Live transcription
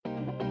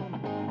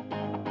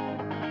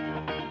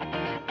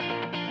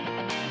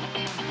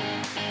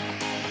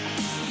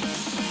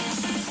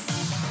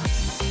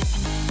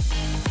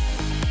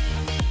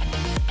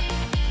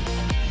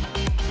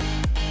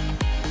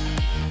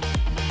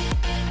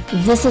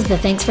This is the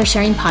Thanks for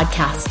Sharing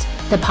podcast,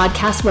 the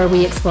podcast where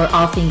we explore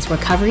all things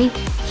recovery,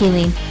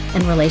 healing,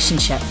 and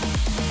relationship.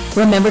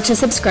 Remember to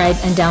subscribe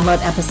and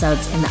download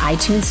episodes in the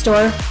iTunes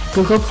Store,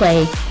 Google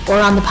Play, or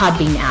on the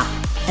Podbean app.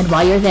 And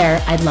while you're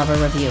there, I'd love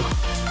a review.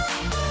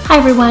 Hi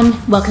everyone,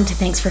 welcome to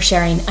Thanks for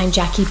Sharing. I'm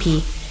Jackie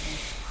P.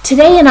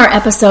 Today in our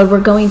episode, we're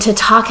going to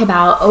talk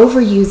about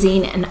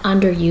overusing and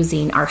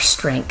underusing our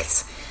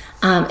strengths.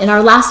 In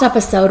our last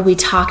episode, we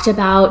talked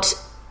about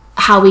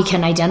how we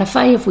can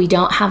identify if we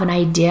don't have an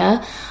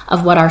idea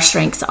of what our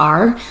strengths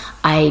are.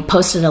 I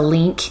posted a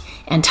link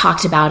and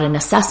talked about an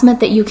assessment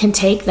that you can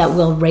take that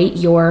will rate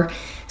your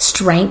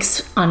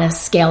strengths on a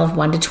scale of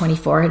 1 to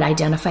 24. It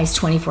identifies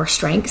 24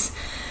 strengths.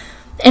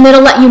 And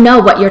it'll let you know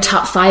what your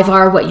top 5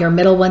 are, what your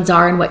middle ones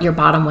are, and what your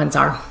bottom ones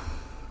are.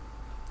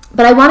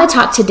 But I want to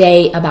talk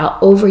today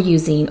about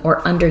overusing or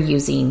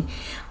underusing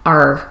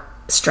our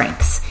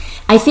strengths.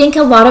 I think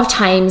a lot of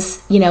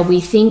times,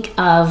 we think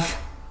of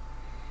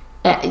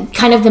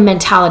kind of the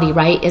mentality,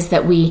 right, is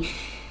that we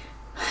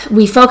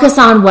focus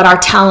on what our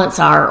talents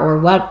are or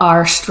what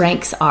our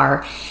strengths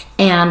are,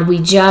 and we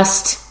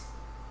just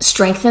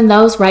strengthen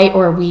those, right,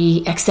 or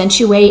we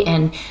accentuate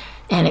and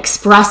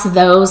express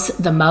those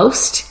the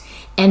most,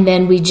 and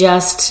then we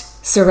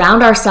just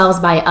surround ourselves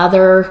by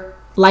other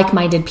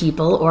like-minded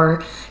people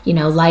or,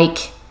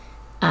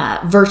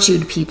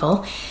 virtued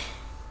people,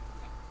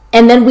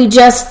 and then we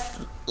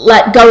just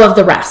let go of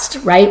the rest,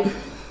 right?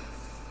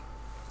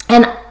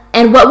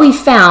 And what we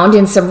found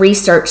in some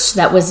research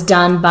that was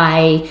done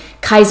by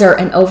Kaiser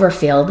and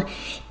Overfield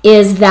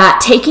is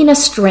that taking a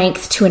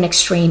strength to an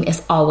extreme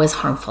is always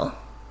harmful,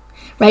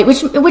 right?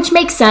 Which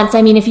makes sense.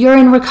 I mean, if you're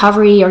in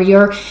recovery or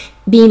you're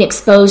being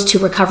exposed to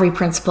recovery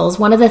principles,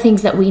 one of the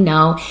things that we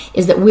know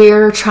is that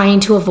we're trying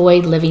to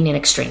avoid living in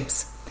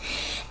extremes.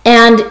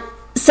 And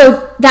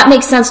so that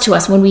makes sense to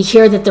us when we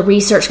hear that the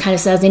research kind of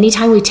says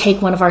anytime we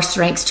take one of our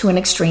strengths to an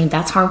extreme,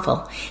 that's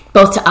harmful,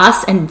 both to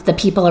us and the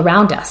people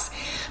around us.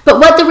 But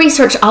what the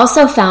research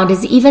also found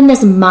is even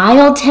this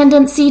mild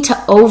tendency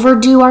to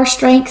overdo our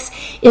strengths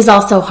is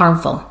also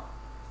harmful.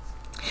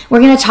 We're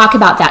going to talk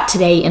about that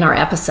today in our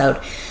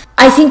episode.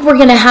 I think we're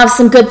going to have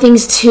some good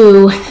things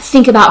to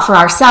think about for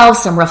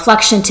ourselves, some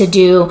reflection to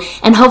do,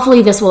 and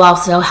hopefully this will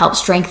also help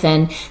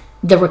strengthen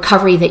the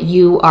recovery that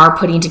you are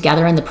putting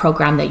together in the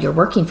program that you're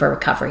working for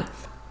recovery.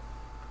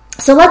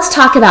 So let's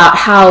talk about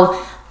how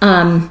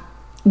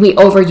we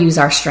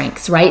overuse our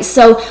strengths, right?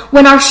 So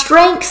when our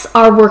strengths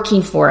are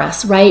working for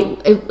us,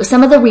 right,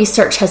 some of the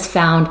research has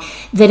found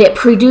that it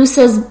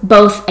produces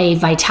both a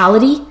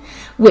vitality,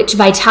 which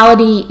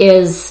vitality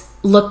is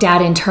looked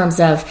at in terms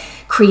of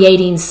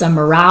creating some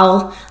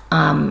morale,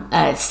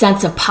 a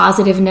sense of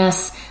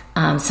positiveness,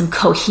 some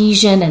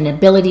cohesion and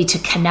ability to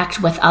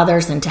connect with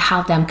others and to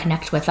have them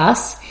connect with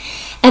us.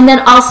 And then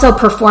also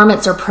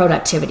performance or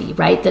productivity,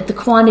 right? That the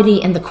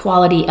quantity and the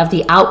quality of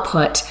the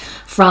output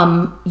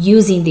from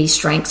using these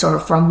strengths or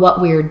from what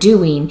we're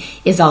doing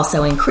is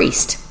also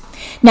increased.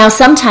 Now,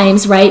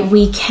 sometimes, right,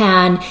 we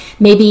can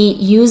maybe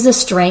use a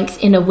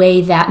strength in a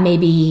way that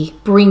maybe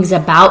brings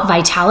about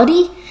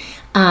vitality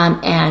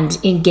and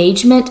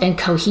engagement and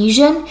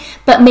cohesion,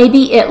 but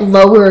maybe it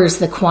lowers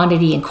the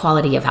quantity and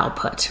quality of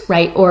output,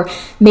 right? Or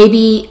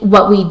maybe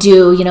what we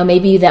do,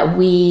 maybe that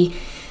we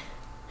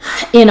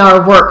in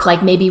our work,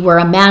 like maybe we're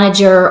a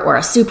manager or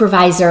a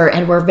supervisor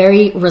and we're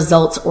very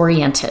results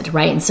oriented,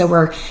 right? And so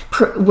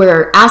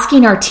we're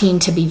asking our team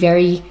to be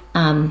very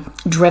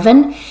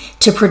driven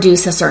to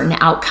produce a certain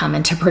outcome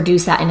and to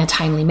produce that in a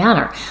timely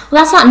manner.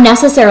 Well, that's not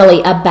necessarily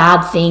a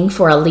bad thing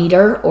for a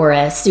leader or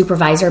a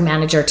supervisor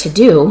manager to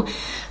do,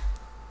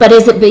 but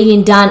is it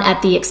being done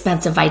at the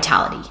expense of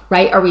vitality,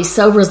 right? Are we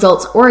so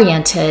results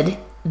oriented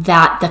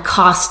that the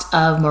cost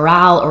of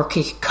morale or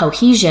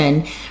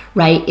cohesion,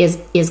 right,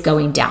 is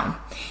going down?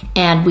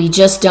 And we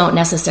just don't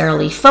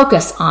necessarily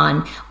focus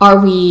on, are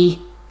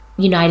we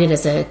united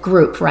as a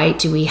group, right?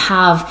 Do we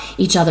have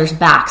each other's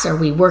backs? Are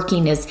we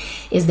working? Is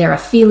there a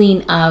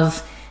feeling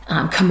of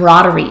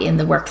camaraderie in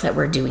the work that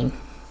we're doing?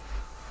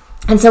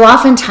 And so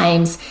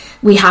oftentimes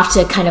we have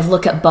to kind of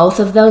look at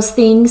both of those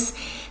things,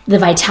 the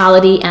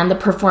vitality and the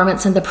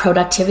performance and the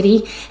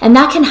productivity. And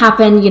that can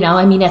happen,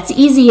 it's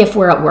easy if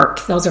we're at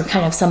work. Those are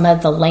kind of some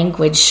of the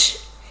language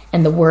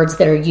and the words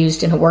that are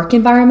used in a work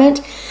environment.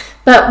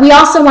 But we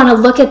also want to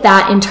look at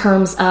that in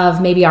terms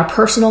of maybe our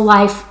personal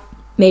life,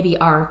 maybe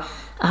our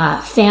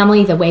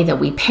family, the way that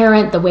we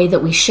parent, the way that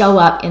we show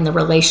up in the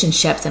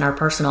relationships in our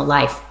personal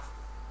life.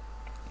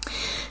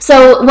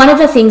 So one of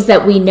the things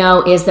that we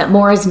know is that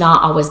more is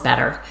not always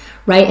better,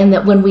 right? And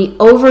that when we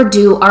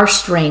overdo our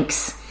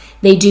strengths,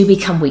 they do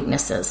become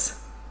weaknesses.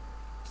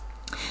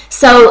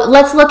 So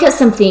let's look at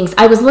some things.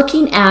 I was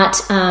looking at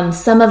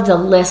some of the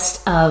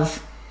list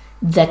of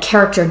the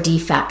character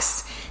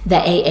defects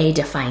that AA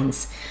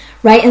defines,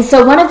 right? And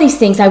so one of these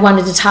things I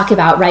wanted to talk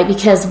about, right,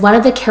 because one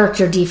of the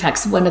character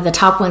defects, one of the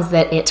top ones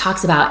that it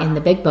talks about in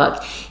the big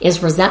book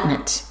is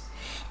resentment.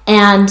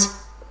 And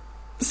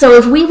so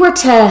if we were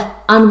to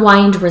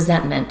unwind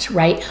resentment,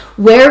 right,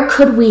 where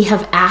could we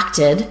have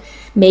acted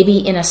maybe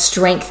in a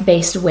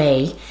strength-based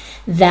way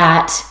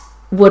that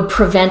would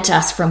prevent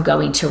us from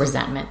going to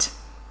resentment.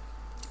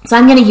 So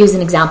I'm going to use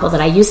an example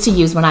that I used to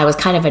use when I was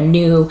kind of a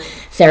new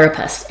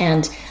therapist,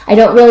 and I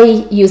don't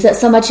really use it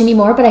so much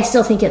anymore, but I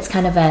still think it's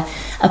kind of a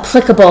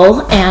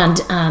applicable and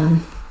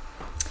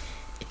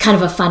kind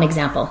of a fun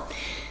example.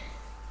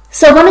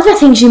 So one of the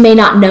things you may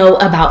not know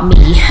about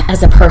me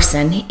as a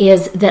person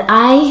is that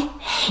I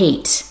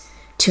hate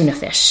tuna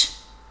fish.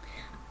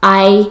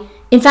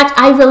 In fact,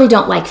 I really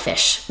don't like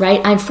fish,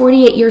 right? I'm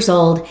 48 years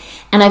old,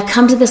 and I've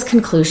come to this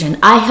conclusion.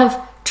 I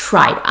have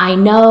tried. I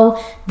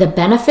know the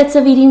benefits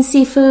of eating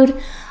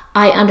seafood.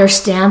 I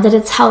understand that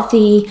it's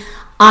healthy.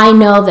 I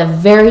know the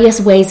various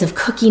ways of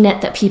cooking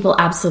it that people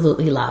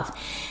absolutely love.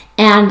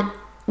 And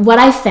what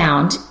I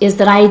found is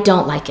that I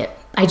don't like it.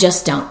 I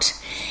just don't.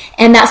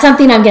 And that's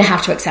something I'm going to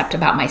have to accept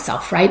about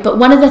myself, right? But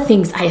one of the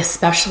things I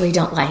especially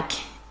don't like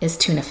is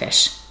tuna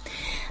fish.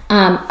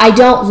 I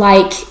don't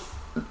like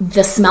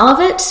the smell of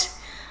it.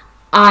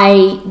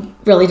 I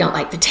really don't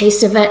like the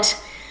taste of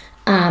it.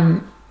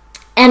 And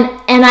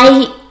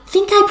I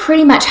think I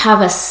pretty much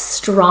have a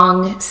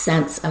strong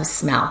sense of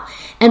smell.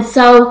 And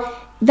so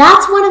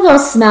that's one of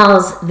those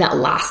smells that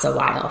lasts a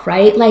while,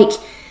 right? Like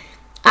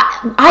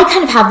I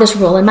kind of have this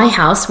rule in my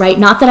house, right?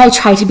 Not that I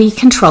try to be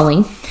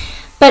controlling,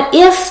 but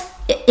if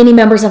any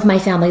members of my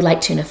family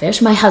like tuna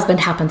fish, my husband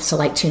happens to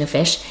like tuna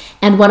fish,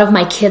 and one of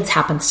my kids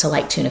happens to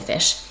like tuna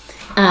fish.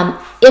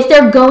 If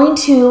they're going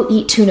to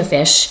eat tuna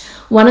fish,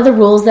 one of the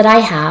rules that I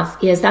have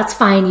is that's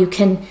fine. You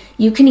can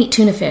eat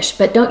tuna fish,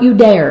 but don't you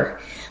dare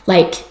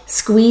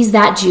squeeze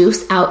that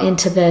juice out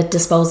into the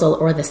disposal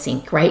or the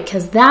sink, right?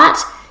 Because that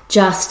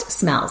just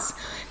smells.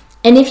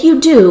 And if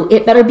you do,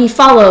 it better be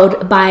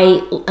followed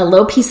by a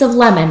little piece of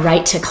lemon,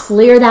 right, to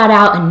clear that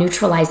out and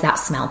neutralize that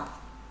smell.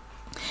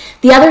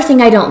 The other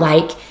thing I don't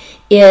like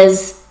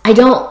is I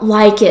don't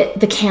like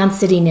the can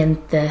sitting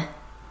in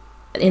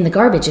the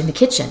garbage in the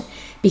kitchen,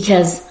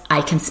 because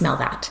I can smell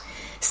that.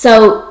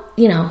 So,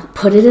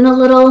 put it in a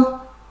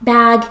little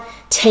bag,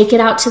 take it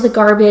out to the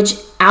garbage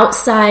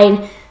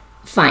outside.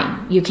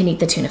 Fine, you can eat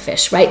the tuna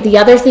fish, right? The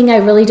other thing I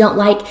really don't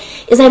like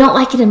is I don't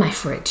like it in my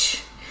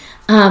fridge.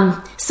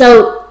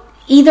 So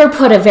either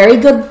put a very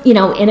good,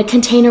 in a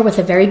container with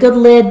a very good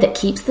lid that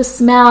keeps the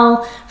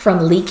smell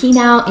from leaking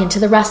out into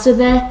the rest of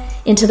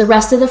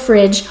the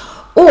fridge,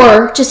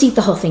 or just eat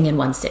the whole thing in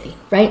one sitting,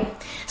 right?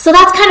 So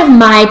that's kind of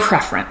my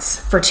preference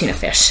for tuna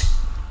fish.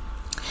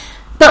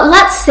 But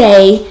let's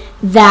say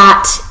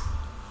that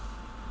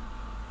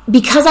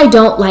because I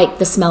don't like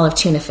the smell of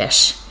tuna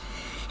fish,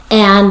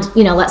 and,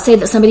 let's say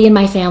that somebody in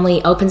my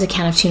family opens a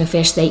can of tuna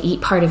fish, they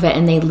eat part of it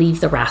and they leave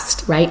the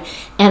rest, right?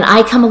 And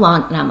I come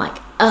along and I'm like,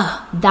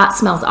 oh, that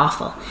smells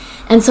awful.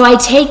 And so I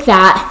take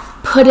that,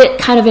 put it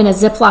kind of in a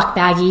Ziploc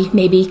baggie,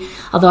 maybe,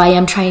 although I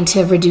am trying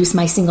to reduce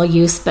my single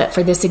use, but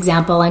for this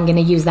example, I'm going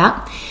to use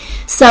that.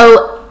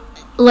 So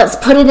let's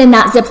put it in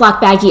that Ziploc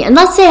baggie, and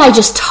let's say I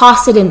just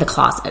toss it in the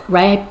closet,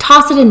 right? I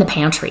toss it in the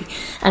pantry,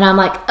 and I'm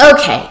like,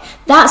 okay,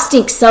 that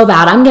stinks so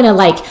bad. I'm going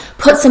to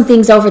put some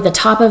things over the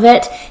top of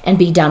it and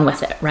be done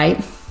with it, right?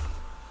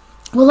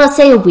 Well, let's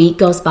say a week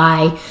goes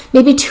by,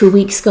 maybe 2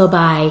 weeks go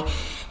by,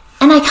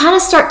 and I kind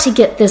of start to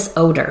get this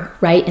odor,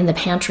 right, in the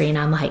pantry, and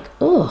I'm like,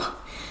 oh,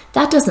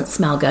 that doesn't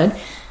smell good.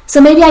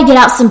 So maybe I get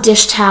out some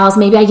dish towels,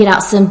 maybe I get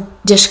out some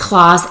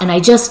dishcloths, and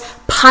I just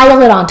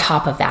pile it on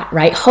top of that,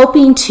 right,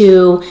 hoping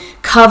to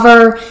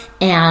cover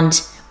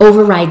and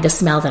override the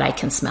smell that I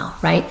can smell,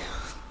 right?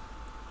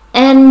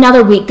 And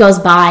another week goes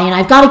by, and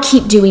I've got to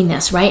keep doing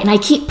this, right? And I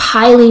keep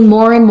piling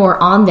more and more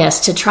on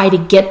this to try to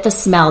get the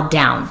smell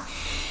down.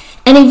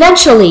 And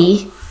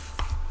eventually,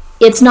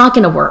 it's not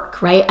going to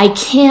work, right? I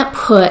can't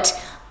put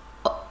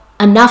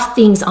enough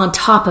things on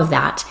top of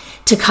that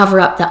to cover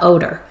up the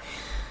odor.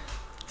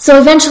 So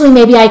eventually,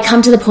 maybe I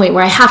come to the point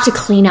where I have to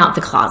clean out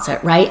the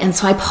closet, right? And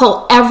so I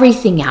pull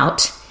everything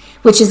out,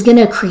 which is going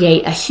to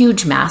create a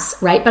huge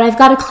mess, right? But I've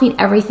got to clean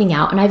everything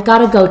out, and I've got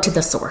to go to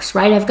the source,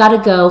 right? I've got to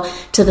go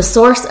to the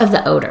source of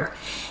the odor.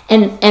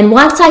 And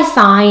once I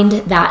find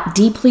that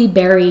deeply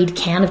buried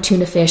can of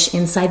tuna fish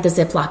inside the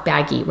Ziploc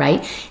baggie,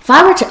 right? If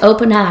I were to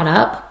open that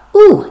up,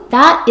 ooh,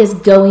 that is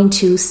going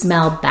to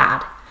smell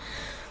bad.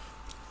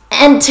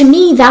 And to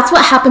me, that's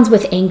what happens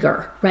with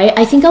anger, right?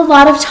 I think a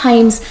lot of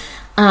times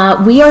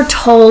we are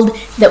told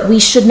that we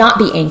should not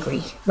be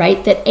angry,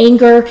 right? That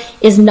anger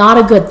is not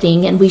a good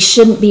thing, and we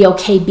shouldn't be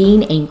okay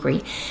being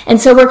angry.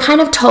 And so we're kind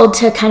of told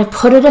to kind of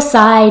put it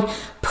aside,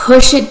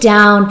 push it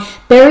down,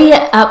 bury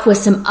it up with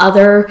some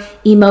other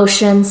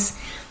emotions.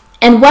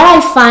 And what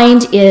I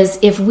find is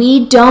if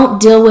we don't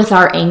deal with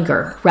our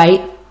anger,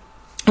 right?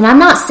 And I'm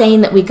not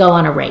saying that we go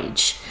on a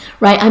rage,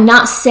 right? I'm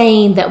not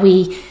saying that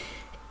we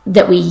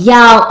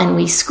yell and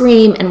we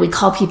scream and we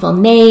call people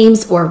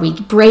names or we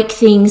break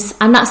things.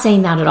 I'm not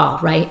saying that at all,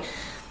 right?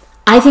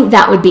 I think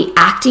that would be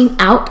acting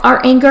out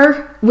our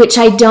anger, which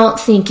I don't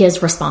think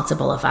is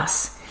responsible of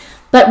us.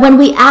 But when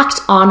we act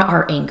on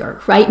our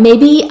anger, right?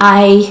 Maybe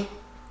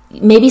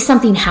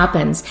something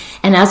happens,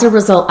 and as a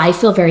result, I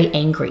feel very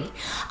angry.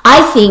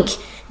 I think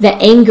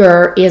that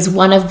anger is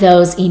one of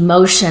those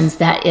emotions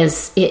that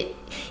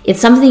It's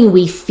something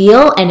we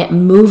feel and it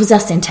moves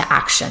us into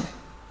action.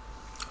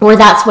 Or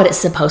that's what it's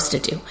supposed to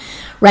do,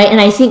 right? And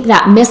I think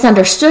that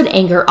misunderstood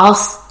anger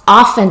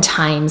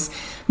oftentimes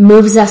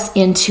moves us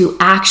into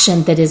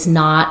action that is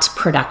not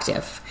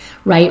productive,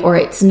 right? Or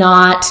it's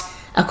not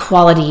a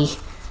quality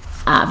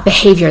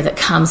behavior that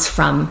comes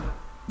from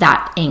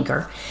that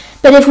anger.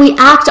 But if we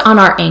act on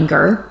our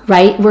anger,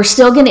 right, it's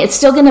still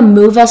going to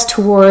move us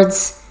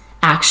towards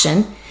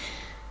action.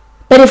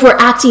 But if we're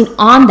acting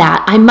on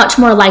that, I'm much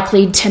more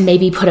likely to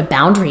maybe put a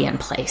boundary in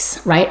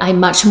place, right? I'm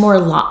much more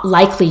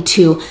likely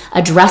to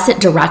address it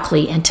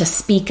directly and to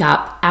speak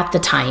up at the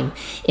time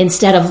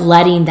instead of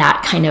letting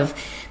that kind of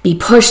be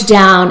pushed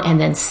down and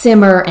then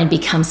simmer and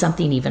become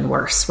something even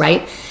worse,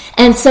 right?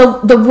 And so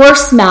the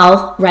worst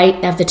smell,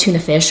 right, of the tuna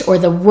fish, or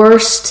the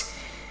worst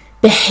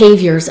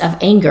behaviors of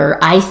anger,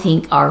 I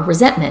think, are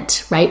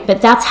resentment, right?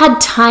 But that's had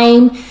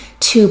time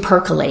to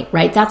percolate,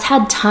 right? That's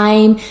had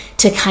time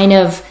to kind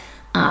of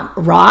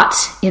rot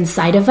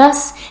inside of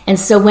us. And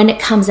so when it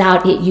comes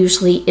out, it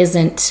usually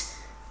isn't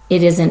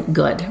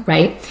good,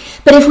 right?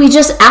 But if we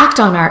just act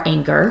on our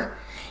anger,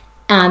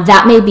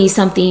 that may be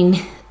something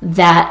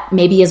that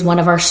maybe is one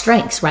of our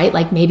strengths, right?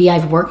 Like maybe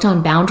I've worked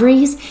on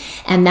boundaries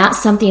and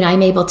that's something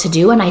I'm able to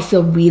do. And I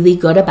feel really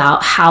good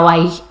about how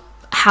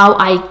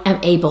I am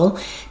able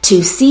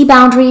to see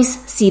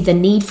boundaries, see the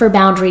need for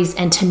boundaries,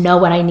 and to know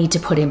what I need to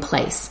put in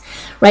place,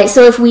 right?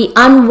 So if we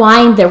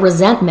unwind the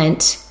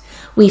resentment,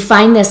 we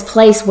find this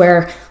place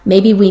where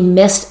maybe we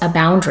missed a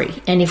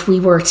boundary. And if we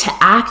were to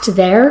act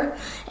there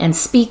and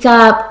speak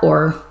up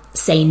or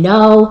say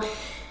no,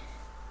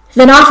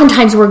 then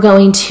oftentimes we're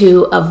going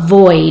to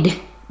avoid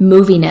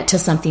moving it to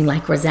something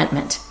like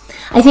resentment.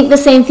 I think the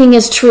same thing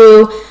is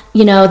true,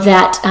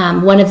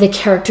 that one of the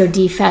character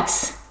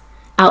defects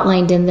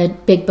outlined in the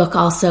big book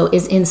also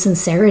is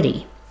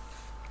insincerity.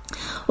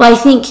 Well, I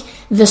think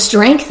the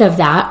strength of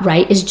that,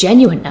 right, is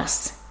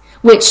genuineness,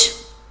 which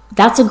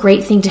that's a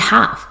great thing to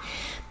have.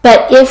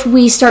 But if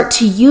we start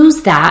to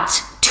use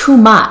that too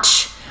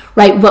much,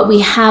 right, what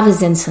we have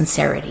is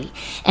insincerity.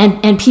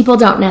 And people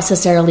don't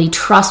necessarily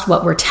trust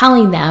what we're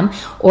telling them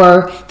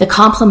or the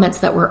compliments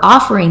that we're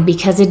offering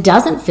because it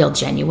doesn't feel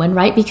genuine,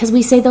 right? Because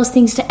we say those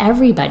things to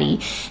everybody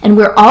and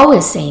we're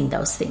always saying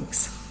those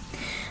things.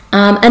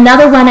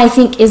 Another one I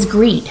think is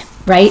greed,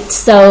 right?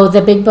 So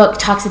the big book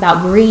talks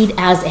about greed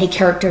as a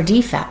character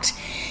defect.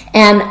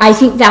 And I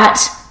think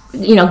that,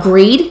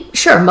 greed,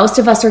 sure, most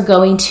of us are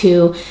going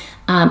to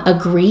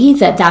agree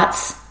that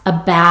that's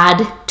a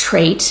bad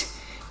trait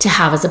to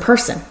have as a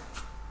person.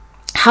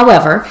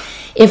 However,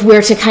 if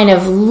we're to kind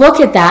of look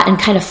at that and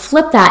kind of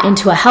flip that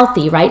into a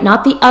healthy, right,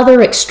 not the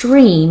other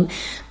extreme,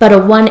 but a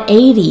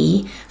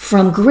 180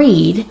 from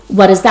greed,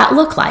 what does that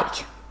look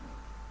like?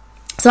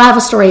 So I have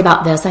a story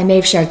about this. I may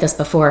have shared this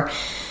before,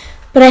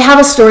 but I have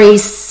a story.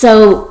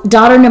 So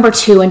daughter number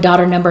 2 and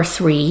daughter number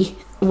 3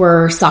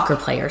 were soccer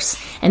players,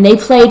 and they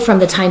played from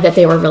the time that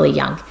they were really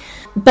young.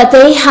 But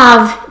they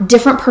have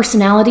different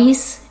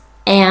personalities,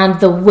 and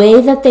the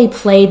way that they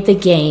played the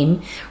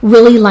game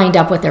really lined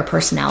up with their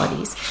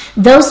personalities.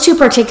 Those two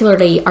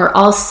particularly are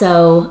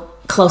also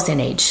close in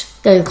age.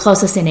 They're the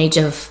closest in age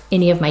of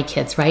any of my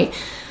kids, right?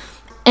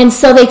 And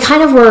so they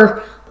kind of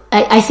were,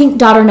 I think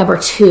daughter number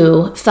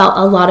 2 felt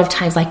a lot of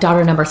times like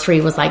daughter number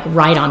 3 was like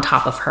right on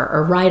top of her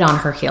or right on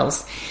her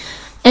heels.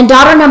 And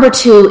daughter number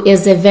 2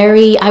 is a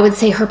very, I would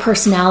say her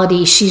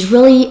personality, she's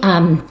really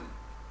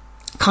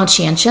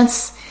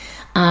conscientious.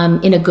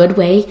 In a good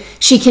way.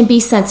 She can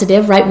be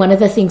sensitive, right? One of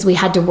the things we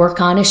had to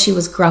work on as she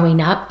was growing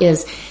up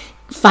is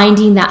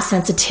finding that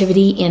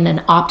sensitivity in an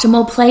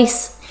optimal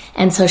place.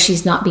 And so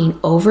she's not being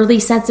overly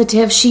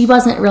sensitive. She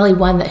wasn't really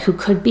one who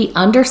could be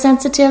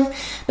undersensitive,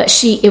 but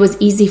it was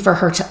easy for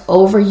her to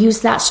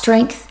overuse that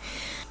strength.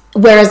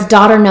 Whereas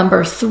daughter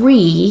number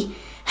 3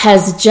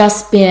 has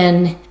just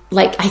been,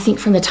 like, I think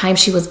from the time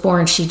she was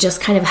born, she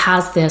just kind of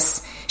has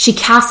this, she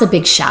casts a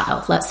big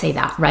shadow, let's say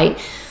that, right?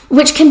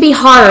 Which can be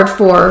hard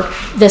for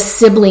the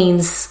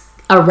siblings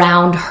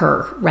around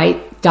her,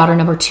 right? Daughter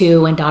number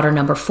 2 and daughter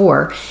number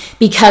 4,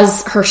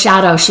 because her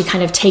shadow, she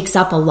kind of takes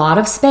up a lot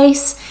of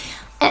space.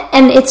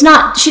 And it's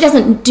not, she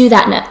doesn't do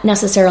that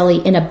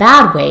necessarily in a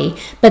bad way,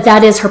 but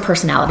that is her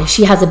personality.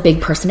 She has a big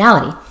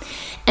personality.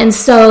 And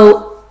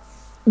so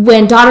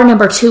when daughter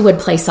number 2 would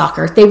play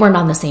soccer, they weren't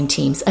on the same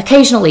teams.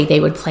 Occasionally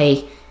they would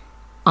play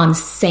on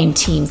same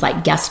teams,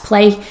 like guest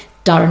play.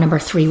 Daughter number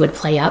 3 would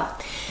play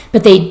up,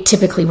 but they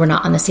typically were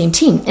not on the same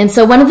team. And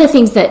so one of the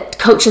things that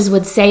coaches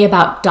would say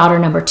about daughter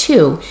number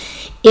 2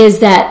 is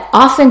that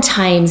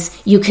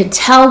oftentimes you could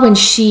tell when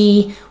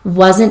she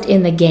wasn't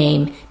in the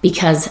game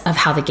because of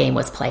how the game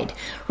was played,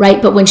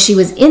 right? But when she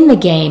was in the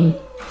game,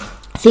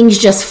 things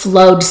just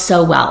flowed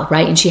so well,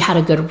 right? And she had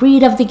a good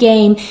read of the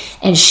game,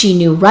 and she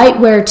knew right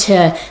where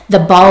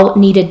the ball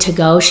needed to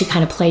go. She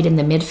kind of played in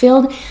the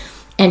midfield.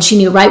 and she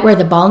knew right where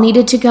the ball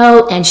needed to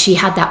go, and she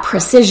had that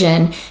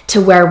precision to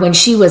where when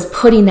she was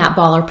putting that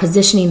ball or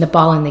positioning the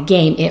ball in the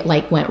game, it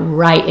like went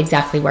right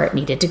exactly where it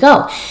needed to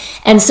go.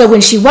 And so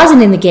when she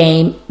wasn't in the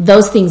game,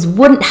 those things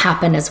wouldn't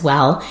happen as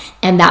well,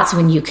 and that's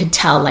when you could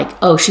tell like,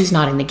 oh, she's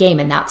not in the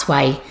game, and that's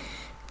why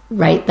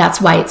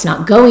it's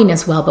not going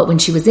as well. But when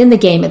she was in the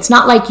game, it's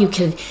not like you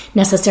could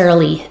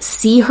necessarily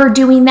see her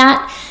doing that,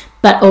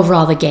 but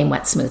overall the game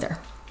went smoother.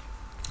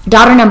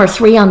 Daughter number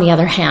 3, on the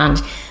other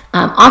hand,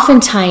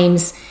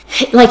 oftentimes,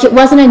 like it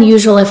wasn't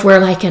unusual if we're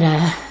like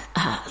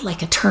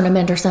at a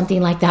tournament or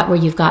something like that, where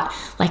you've got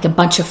like a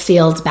bunch of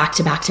fields back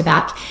to back to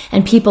back,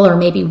 and people are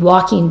maybe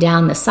walking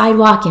down the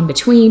sidewalk in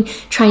between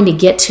trying to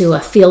get to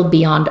a field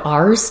beyond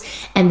ours,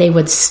 and they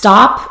would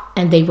stop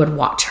and they would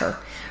watch her,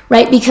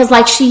 right? Because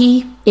like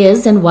she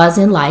is and was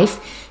in life,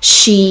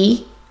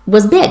 she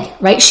was big,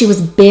 right? She was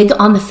big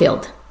on the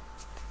field.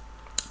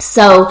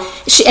 So,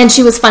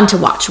 she was fun to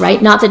watch, right?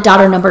 Not that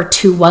daughter number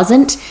 2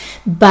 wasn't,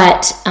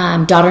 but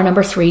daughter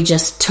number 3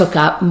 just took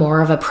up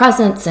more of a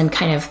presence and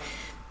kind of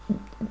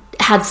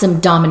had some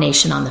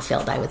domination on the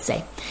field, I would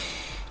say.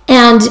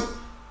 And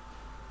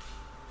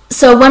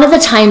so one of the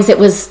times it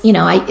was,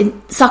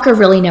 soccer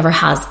really never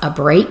has a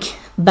break,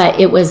 but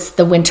it was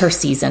the winter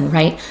season,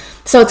 right?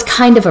 So it's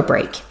kind of a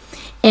break.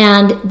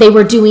 And they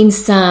were doing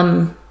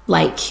some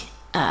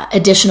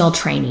additional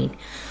training.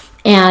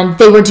 And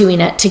they were doing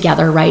it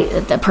together, right?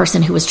 The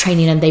person who was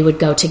training them, they would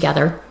go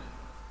together.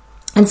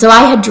 And so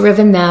I had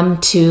driven them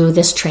to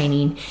this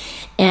training,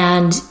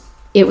 and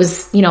it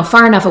was,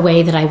 far enough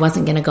away that I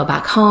wasn't going to go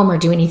back home or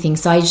do anything.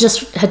 So I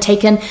just had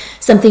taken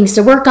some things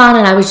to work on,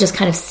 and I was just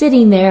kind of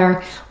sitting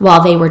there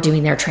while they were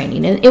doing their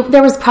training. And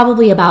there was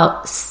probably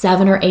about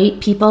 7 or 8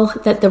 people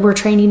that were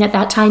training at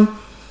that time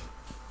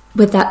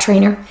with that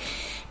trainer.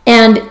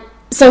 And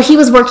so he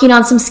was working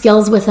on some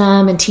skills with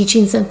them and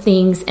teaching some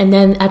things. And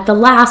then at the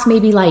last,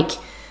 maybe like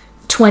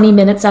 20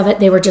 minutes of it,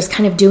 they were just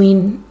kind of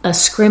doing a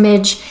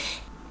scrimmage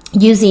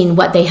using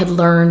what they had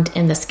learned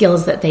and the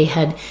skills that they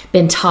had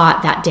been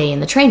taught that day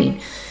in the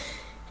training.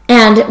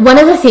 And one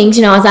of the things,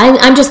 as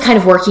I'm just kind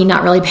of working,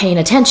 not really paying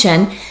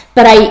attention,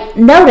 but I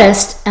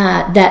noticed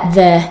that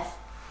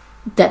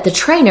the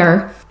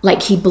trainer,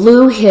 he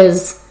blew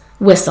his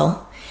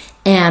whistle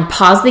and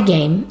paused the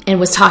game and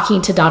was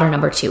talking to daughter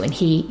number 2. And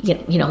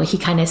he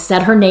kind of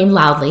said her name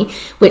loudly,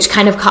 which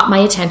kind of caught my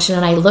attention.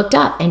 And I looked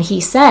up, and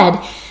he said,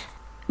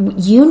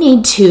 "You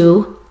need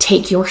to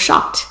take your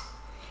shot."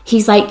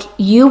 He's like,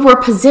 "You were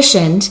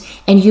positioned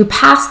and you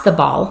passed the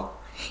ball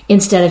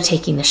instead of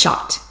taking the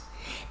shot."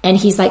 And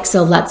he's like,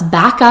 "So let's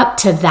back up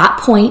to that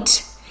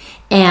point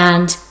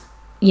and,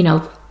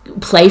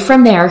 play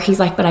from there." He's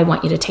like, "But I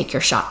want you to take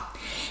your shot."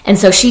 And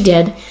so she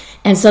did.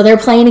 And so they're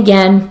playing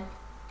again.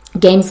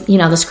 Games,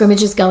 the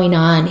scrimmage is going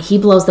on. He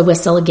blows the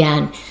whistle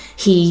again.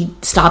 He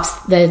stops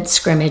the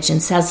scrimmage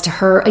and says to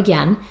her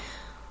again,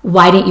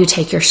 "Why didn't you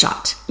take your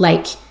shot?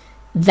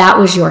 That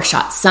was your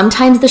shot.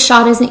 Sometimes the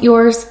shot isn't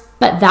yours,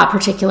 but that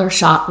particular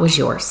shot was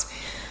yours.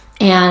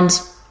 And,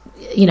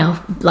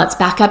 let's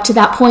back up to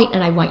that point,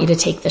 and I want you to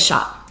take the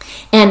shot."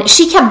 And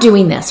she kept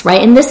doing this,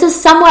 right? And this is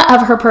somewhat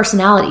of her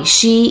personality.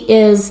 She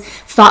is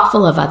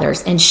thoughtful of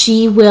others, and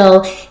she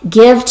will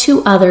give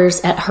to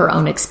others at her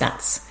own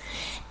expense.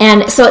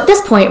 And so at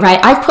this point, right,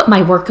 I've put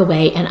my work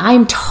away, and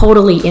I'm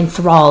totally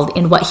enthralled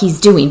in what he's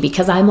doing,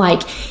 because I'm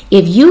like,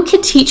 if you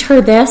could teach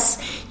her this,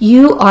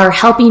 you are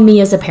helping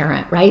me as a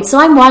parent, right? So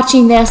I'm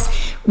watching this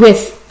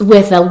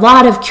with a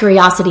lot of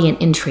curiosity and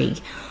intrigue.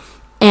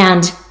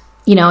 And,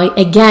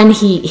 again,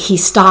 he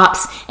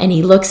stops and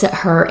he looks at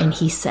her and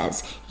he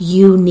says,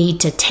 "You need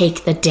to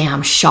take the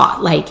damn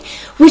shot,"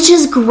 which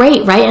is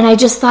great, right? And I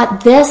just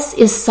thought, this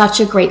is such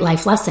a great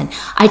life lesson.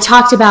 I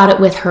talked about it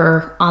with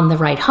her on the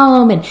ride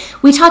home, and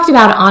we talked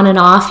about it on and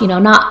off,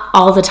 not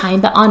all the time,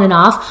 but on and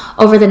off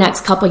over the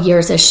next couple of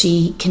years as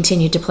she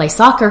continued to play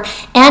soccer,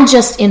 and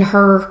just in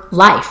her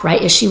life,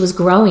 right? As she was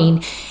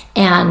growing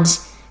and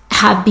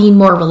being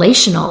more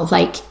relational,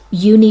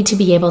 you need to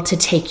be able to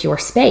take your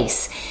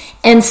space.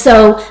 And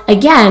so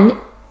again,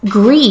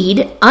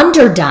 greed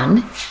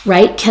underdone,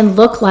 right, can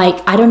look like,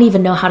 I don't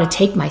even know how to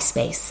take my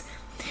space,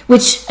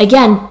 which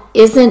again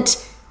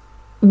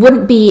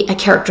wouldn't be a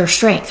character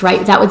strength,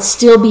 right? That would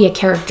still be a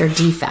character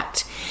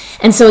defect.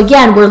 And so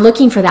again, we're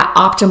looking for that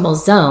optimal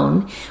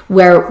zone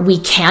where we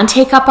can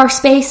take up our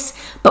space,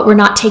 but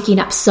we're not taking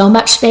up so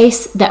much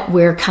space that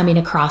we're coming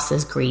across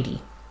as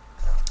greedy.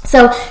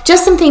 So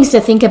just some things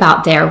to think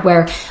about there,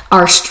 where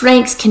our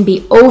strengths can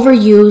be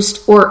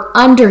overused or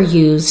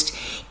underused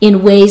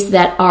in ways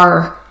that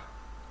are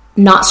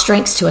not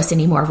strengths to us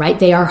anymore, right?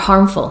 They are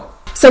harmful.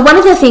 So one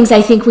of the things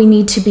I think we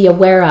need to be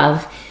aware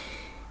of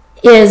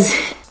is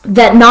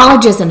that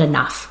knowledge isn't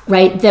enough,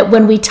 right? That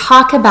when we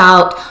talk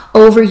about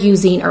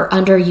overusing or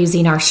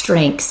underusing our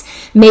strengths,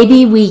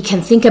 maybe we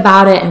can think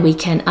about it and we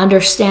can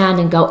understand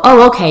and go,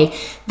 oh, okay,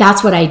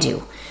 that's what I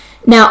do.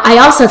 Now, I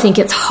also think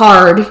it's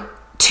hard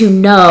to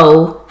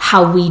know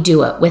how we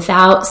do it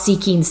without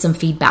seeking some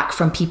feedback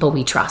from people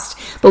we trust.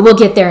 But we'll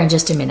get there in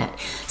just a minute.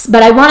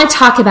 But I want to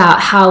talk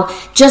about how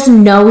just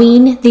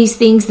knowing these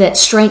things, that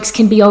strengths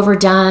can be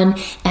overdone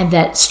and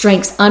that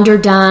strengths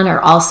underdone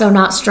are also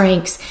not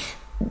strengths,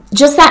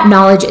 just that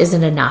knowledge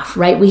isn't enough,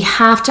 right? We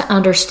have to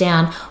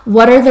understand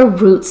what are the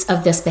roots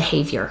of this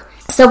behavior.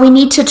 So we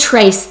need to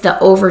trace the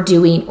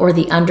overdoing or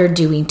the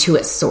underdoing to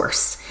its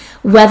source,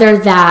 whether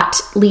that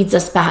leads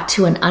us back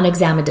to an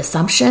unexamined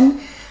assumption,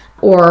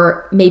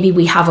 or maybe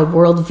we have a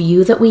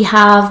worldview that we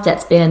have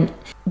that's been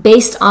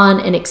based on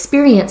an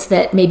experience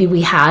that maybe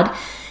we had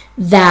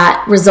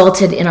that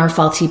resulted in our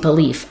faulty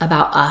belief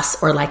about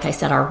us, or like I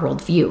said, our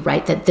worldview,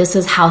 right? That this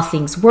is how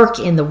things work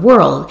in the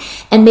world.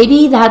 And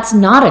maybe that's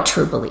not a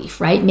true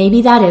belief, right?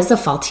 Maybe that is a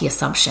faulty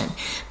assumption.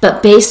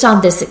 But based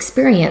on this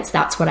experience,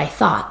 that's what I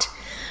thought,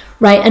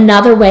 right?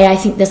 Another way I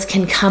think this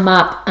can come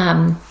up,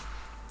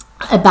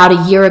 about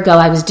a year ago,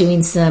 I was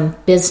doing some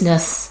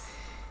business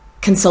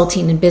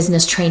consulting and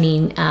business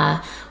training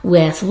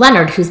with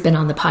Leonard, who's been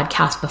on the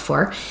podcast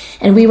before.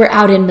 And we were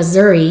out in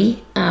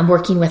Missouri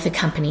working with a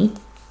company.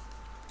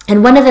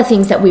 And one of the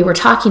things that we were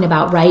talking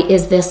about, right,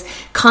 is this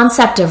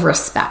concept of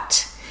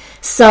respect.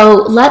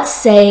 So let's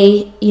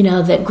say,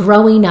 that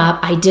growing up,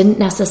 I didn't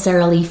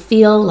necessarily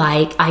feel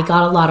like I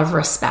got a lot of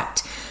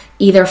respect,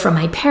 either from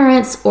my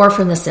parents or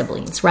from the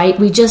siblings, right?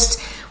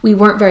 We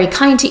weren't very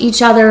kind to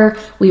each other.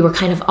 We were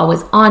kind of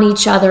always on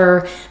each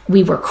other.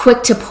 We were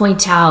quick to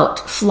point out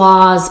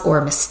flaws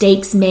or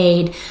mistakes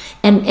made.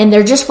 And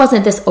there just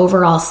wasn't this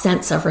overall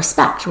sense of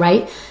respect,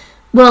 right?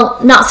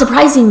 Well, not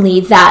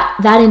surprisingly,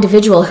 that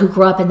individual who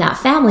grew up in that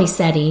family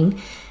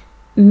setting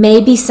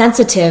may be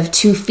sensitive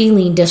to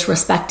feeling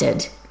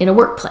disrespected in a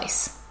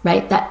workplace,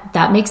 right?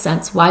 That makes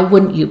sense. Why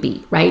wouldn't you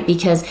be, right?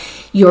 Because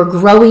your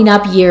growing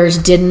up years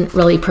didn't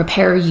really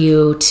prepare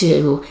you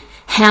to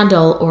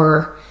handle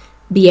or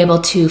be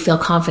able to feel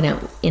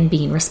confident in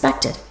being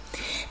respected.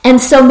 And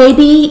so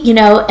maybe,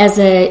 as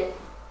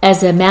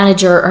a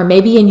manager, or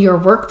maybe in your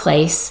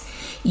workplace,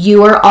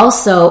 you are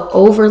also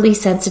overly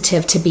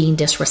sensitive to being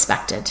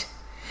disrespected,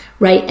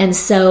 right? And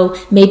so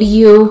maybe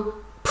you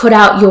put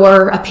out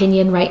your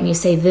opinion, right? And you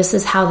say, this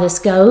is how this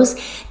goes.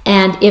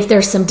 And if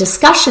there's some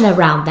discussion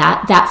around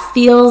that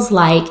feels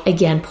like,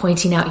 again,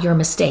 pointing out your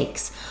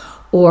mistakes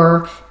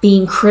or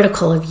being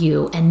critical of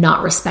you and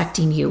not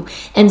respecting you.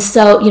 And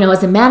so,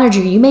 as a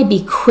manager, you may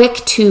be quick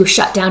to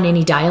shut down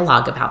any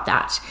dialogue about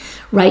that,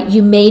 right?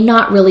 You may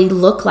not really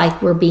look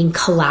like we're being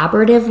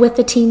collaborative with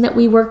the team that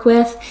we work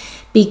with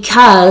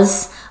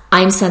because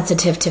I'm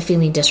sensitive to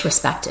feeling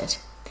disrespected.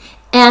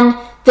 And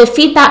the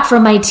feedback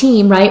from my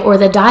team, right, or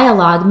the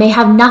dialogue may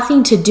have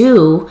nothing to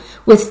do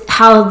with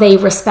how they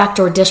respect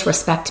or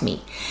disrespect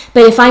me.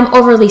 But if I'm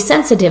overly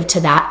sensitive to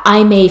that,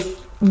 I may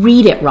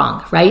read it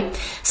wrong, right?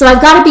 So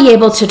I've got to be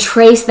able to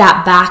trace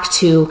that back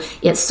to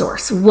its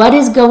source. What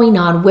is going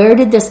on? Where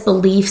did this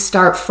belief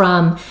start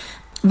from?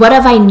 What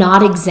have I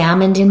not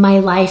examined in my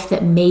life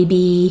that may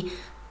be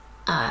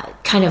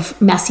kind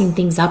of messing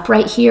things up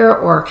right here,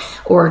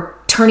 or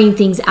turning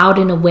things out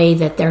in a way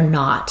that they're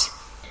not?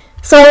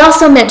 So I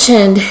also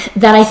mentioned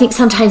that I think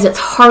sometimes it's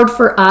hard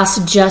for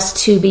us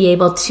just to be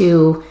able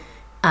to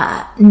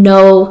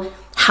know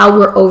how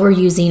we're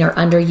overusing or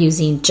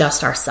underusing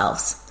just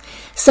ourselves.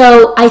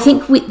 So I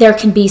think there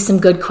can be some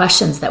good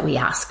questions that we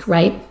ask,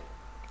 right?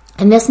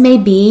 And this may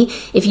be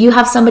if you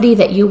have somebody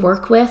that you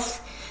work with,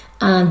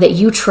 that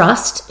you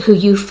trust, who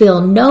you feel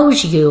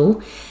knows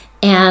you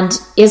and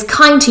is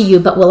kind to you,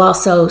 but will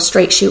also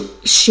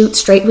shoot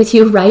straight with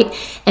you, right?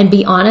 And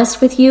be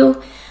honest with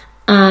you.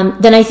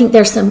 Then I think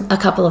there's a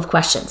couple of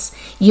questions.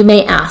 You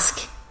may ask,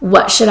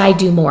 what should I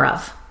do more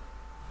of?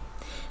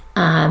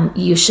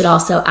 You should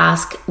also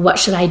ask, what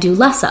should I do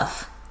less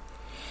of?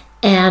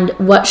 And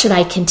what should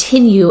I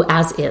continue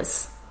as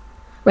is?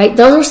 Right?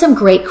 Those are some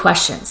great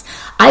questions.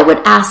 I would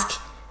ask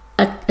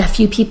a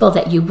few people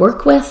that you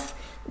work with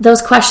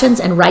those questions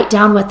and write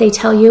down what they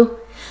tell you.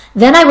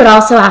 Then I would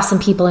also ask some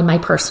people in my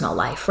personal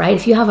life, right?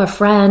 If you have a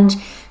friend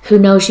who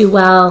knows you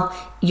well,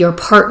 your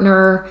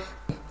partner,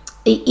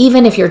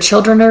 even if your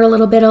children are a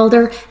little bit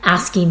older,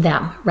 asking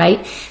them,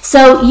 right?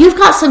 So you've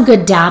got some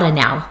good data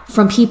now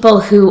from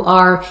people who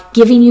are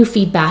giving you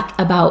feedback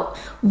about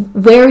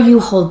where you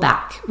hold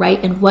back,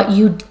 right? And what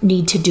you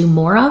need to do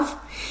more of.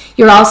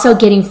 You're also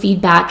getting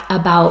feedback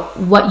about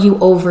what you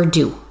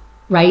overdo,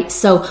 right?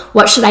 So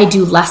what should I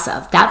do less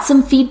of? That's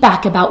some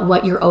feedback about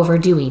what you're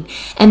overdoing.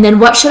 And then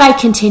what should I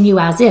continue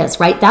as is,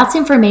 right? That's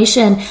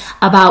information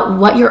about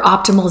what your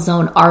optimal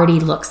zone already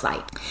looks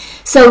like.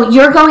 So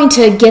you're going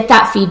to get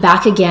that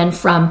feedback again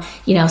from,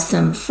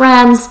 some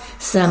friends,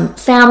 some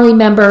family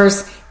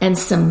members, and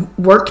some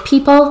work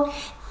people.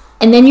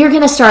 And then you're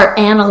going to start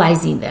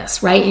analyzing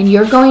this, right? And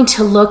you're going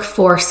to look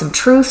for some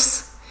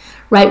truths,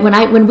 right?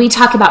 When we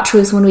talk about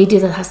truths, when we do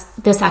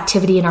this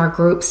activity in our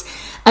groups,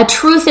 a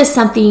truth is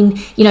something,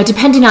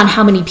 depending on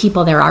how many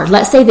people there are.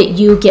 Let's say that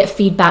you get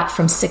feedback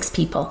from 6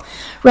 people,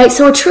 right?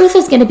 So a truth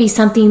is going to be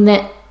something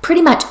that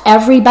pretty much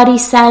everybody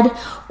said,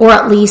 or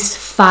at least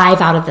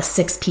 5 out of the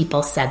 6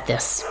 people said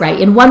this, right?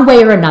 In one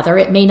way or another,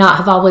 it may not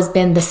have always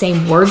been the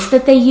same words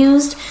that they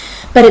used,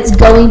 but it's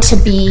going to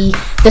be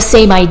the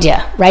same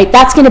idea, right?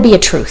 That's going to be a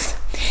truth.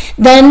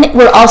 Then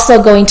we're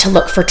also going to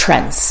look for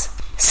trends.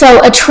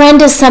 So a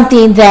trend is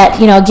something that,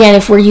 again,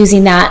 if we're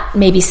using that,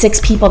 maybe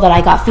 6 people that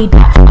I got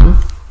feedback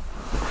from,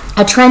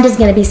 a trend is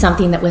going to be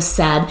something that was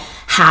said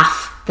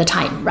half the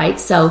time, right?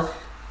 So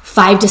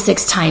 5 to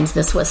 6 times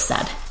this was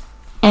said.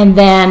 And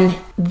then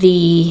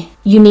the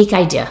unique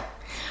idea,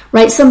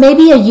 right? So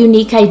maybe a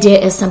unique idea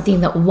is something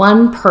that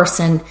one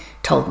person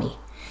told me,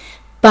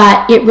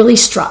 but it really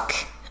struck,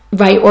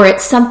 right? Or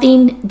it's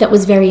something that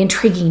was very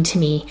intriguing to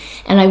me,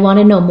 and I want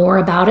to know more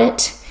about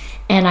it,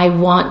 and I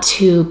want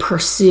to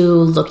pursue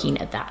looking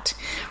at that,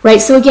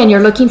 right? So again,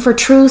 you're looking for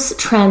truths,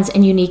 trends,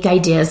 and unique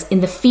ideas in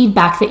the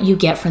feedback that you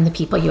get from the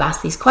people you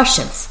ask these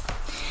questions.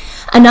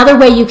 Another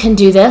way you can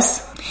do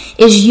this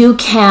is you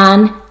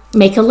can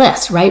make a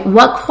list, right?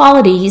 What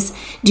qualities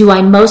do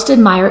I most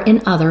admire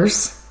in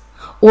others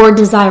or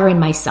desire in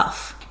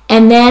myself?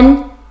 And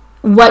then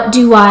what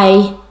do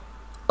I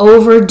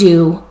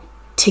overdo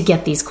to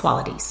get these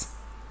qualities,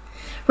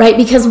 right?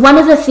 Because one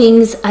of the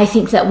things I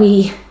think that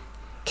we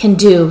can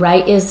do,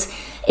 right, is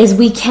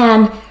we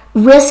can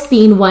risk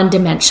being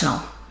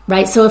one-dimensional,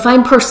 right? So if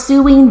I'm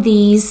pursuing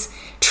these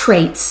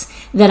traits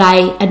that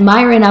I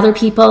admire in other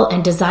people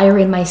and desire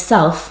in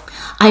myself,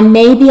 I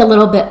may be a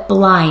little bit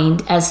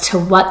blind as to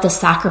what the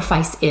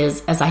sacrifice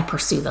is as I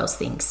pursue those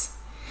things,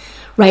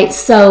 right?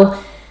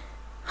 So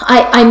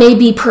I may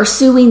be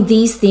pursuing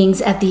these things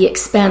at the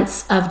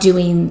expense of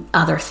doing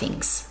other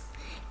things.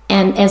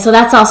 And so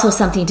that's also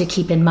something to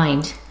keep in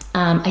mind.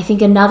 I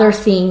think another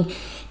thing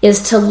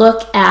is to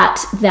look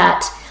at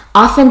that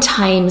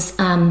oftentimes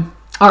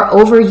our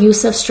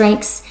overuse of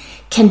strengths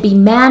can be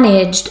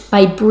managed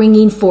by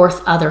bringing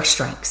forth other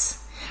strengths.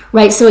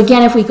 Right, so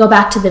again, if we go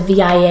back to the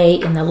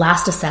VIA in the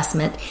last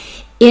assessment,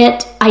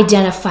 it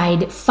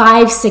identified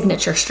 5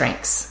 signature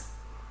strengths.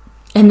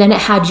 And then it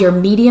had your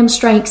medium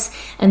strengths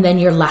and then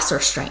your lesser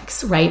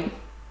strengths, right?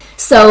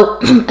 So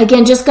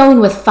again, just going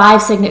with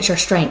 5 signature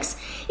strengths,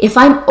 if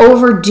I'm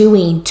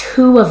overdoing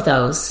 2 of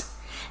those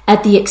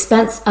at the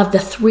expense of the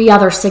 3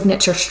 other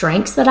signature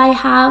strengths that I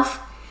have,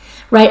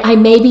 right, I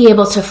may be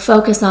able to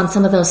focus on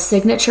some of those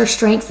signature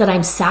strengths that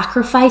I'm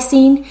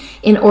sacrificing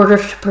in order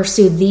to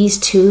pursue these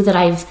 2 that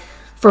I've,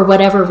 for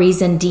whatever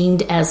reason,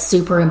 deemed as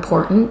super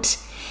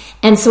important.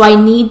 And so I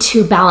need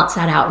to balance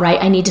that out,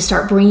 right? I need to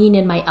start bringing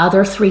in my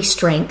other 3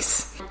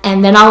 strengths,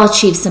 and then I'll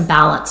achieve some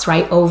balance,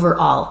 right,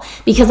 overall.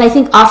 Because I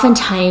think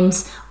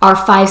oftentimes our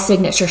 5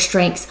 signature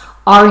strengths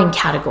are in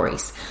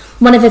categories.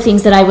 One of the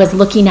things that I was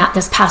looking at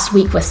this past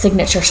week with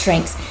signature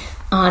strengths,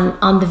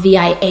 on the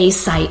VIA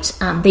site,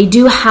 they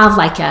do have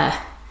like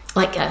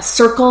a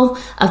circle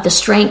of the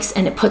strengths,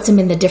 and it puts them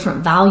in the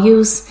different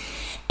values.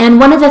 And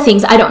one of the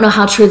things, I don't know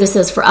how true this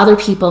is for other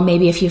people,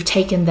 maybe if you've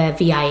taken the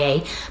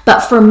VIA, but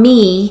for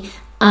me,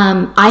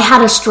 I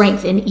had a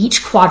strength in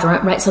each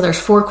quadrant, right? So there's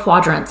 4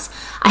 quadrants.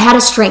 I had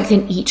a strength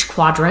in each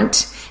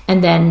quadrant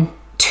and then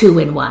 2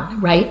 in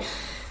one, right?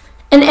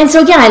 And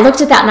so again, I looked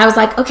at that and I was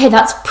like, okay,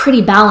 that's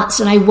pretty balanced.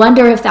 And I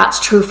wonder if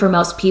that's true for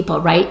most people,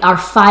 right? Our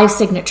 5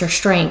 signature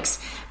strengths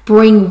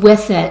bring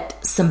with it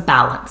some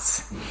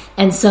balance.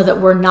 And so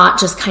that we're not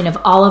just kind of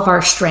all of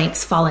our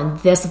strengths fall in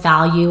this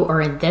value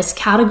or in this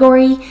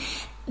category,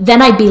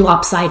 then I'd be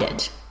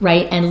lopsided,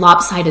 right? And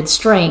lopsided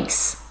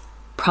strengths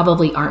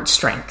probably aren't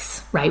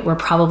strengths, right? We're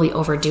probably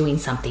overdoing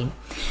something.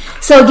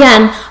 So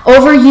again,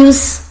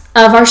 overuse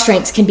of our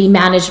strengths can be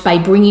managed by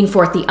bringing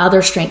forth the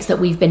other strengths that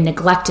we've been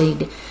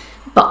neglecting,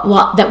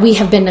 that we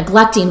have been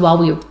neglecting while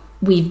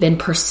we've been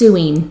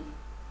pursuing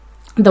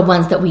the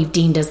ones that we've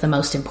deemed as the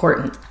most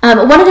important.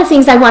 One of the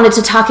things I wanted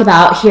to talk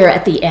about here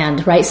at the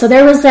end, right? So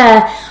there was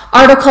an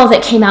article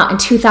that came out in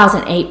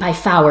 2008 by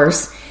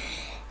Fowers,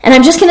 and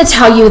I'm just going to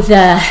tell you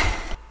the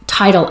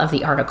title of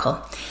the article.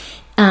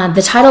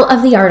 The title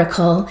of the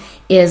article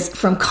is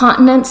From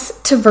Continence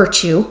to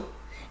Virtue,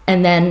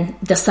 and then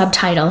the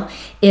subtitle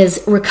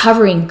is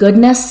Recovering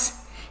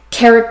Goodness,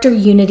 Character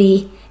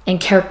Unity, and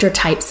Character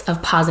Types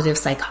of Positive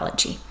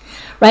Psychology.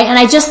 Right? And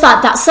I just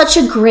thought that's such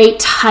a great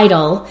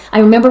title. I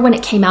remember when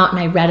it came out and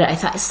I read it, I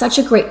thought it's such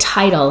a great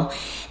title.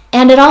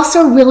 And it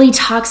also really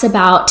talks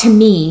about, to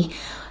me,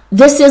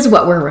 this is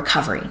what we're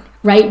recovering,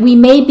 right? We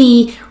may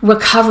be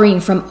recovering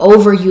from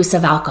overuse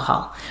of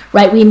alcohol,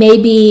 right? We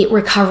may be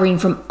recovering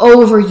from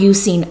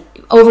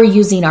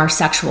overusing our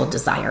sexual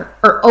desire,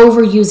 or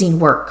overusing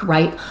work,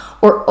 right?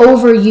 Or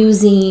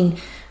overusing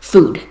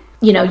food.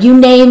 You know, you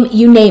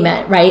name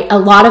it, right? A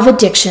lot of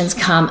addictions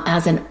come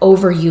as an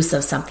overuse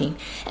of something.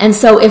 And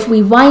so if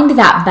we wind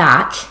that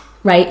back,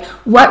 right,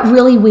 what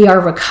really we are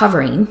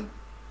recovering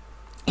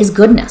is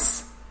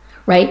goodness,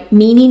 right?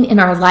 Meaning in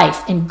our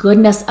life and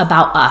goodness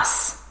about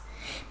us,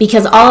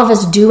 because all of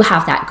us do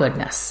have that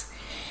goodness.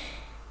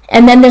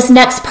 And then this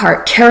next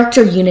part,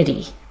 character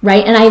unity,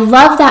 right? And I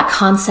love that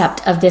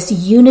concept of this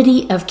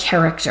unity of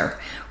character,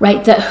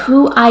 right? That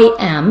who I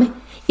am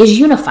is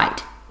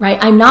unified.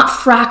 right? I'm not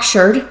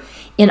fractured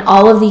in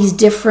all of these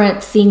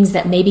different things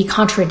that maybe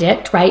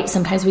contradict, right?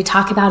 Sometimes we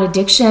talk about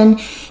addiction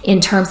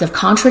in terms of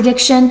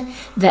contradiction,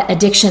 that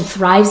addiction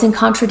thrives in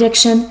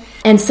contradiction.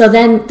 And so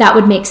then that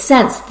would make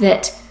sense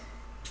that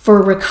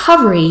for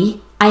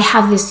recovery, I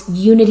have this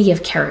unity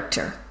of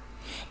character.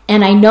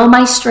 And I know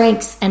my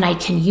strengths and I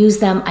can use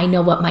them. I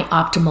know what my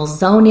optimal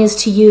zone is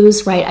to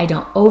use, right? I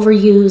don't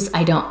overuse,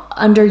 I don't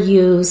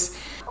underuse.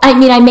 I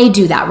mean, I may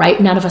do that,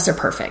 right? None of us are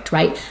perfect,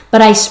 right?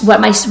 But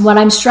what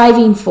I'm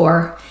striving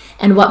for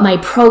and what my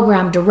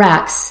program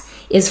directs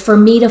is for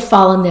me to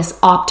fall in this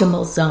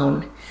optimal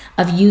zone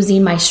of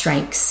using my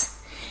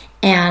strengths.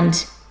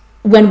 And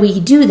when we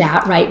do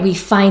that, right, we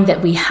find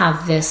that we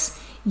have this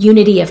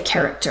unity of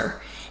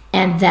character.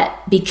 And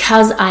that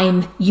because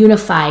I'm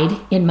unified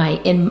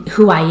in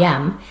who I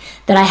am,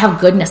 that I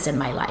have goodness in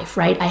my life,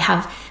 right? I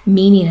have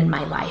meaning in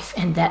my life,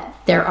 and that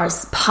there are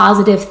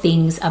positive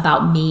things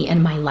about me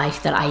and my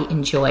life that I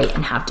enjoy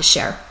and have to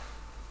share.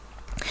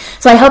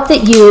 So I hope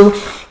that you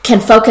can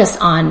focus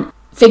on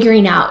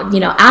figuring out,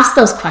 ask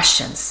those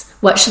questions.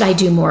 What should I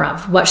do more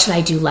of? What should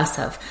I do less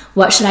of?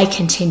 What should I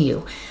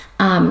continue?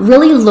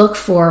 Really look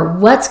for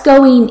what's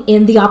going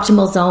in the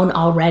optimal zone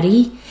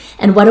already,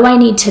 and what do I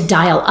need to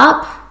dial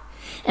up?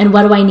 And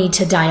what do I need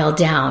to dial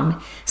down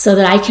so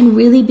that I can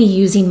really be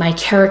using my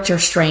character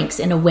strengths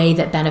in a way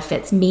that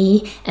benefits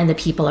me and the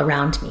people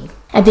around me.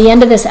 At the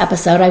end of this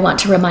episode, I want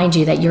to remind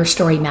you that your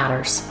story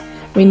matters.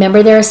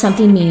 Remember, there is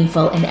something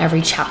meaningful in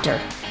every chapter.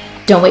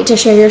 Don't wait to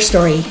share your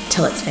story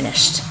till it's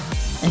finished.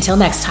 Until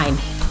next time,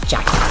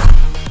 Jackie.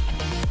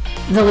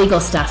 The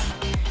legal stuff.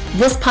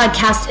 This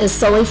podcast is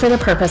solely for the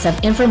purpose of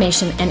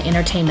information and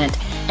entertainment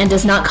and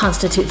does not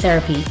constitute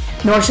therapy,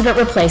 nor should it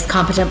replace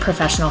competent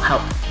professional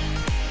help.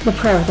 The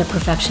prayer of the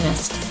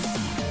perfectionist.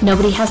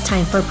 Nobody has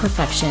time for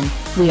perfection.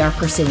 We are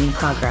pursuing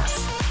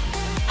progress.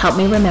 Help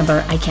me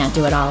remember I can't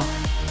do it all.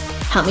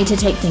 Help me to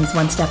take things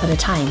one step at a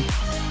time.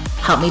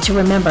 Help me to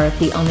remember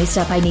the only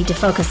step I need to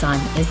focus on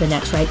is the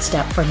next right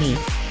step for me.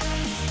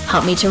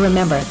 Help me to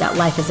remember that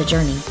life is a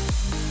journey.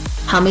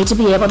 Help me to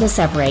be able to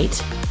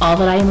separate all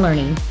that I am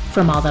learning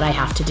from all that I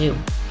have to do.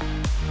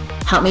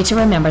 Help me to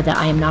remember that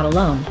I am not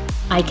alone.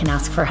 I can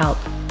ask for help.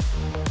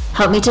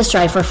 Help me to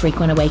strive for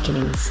frequent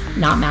awakenings,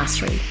 not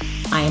mastery.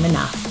 I am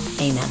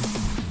enough. Amen.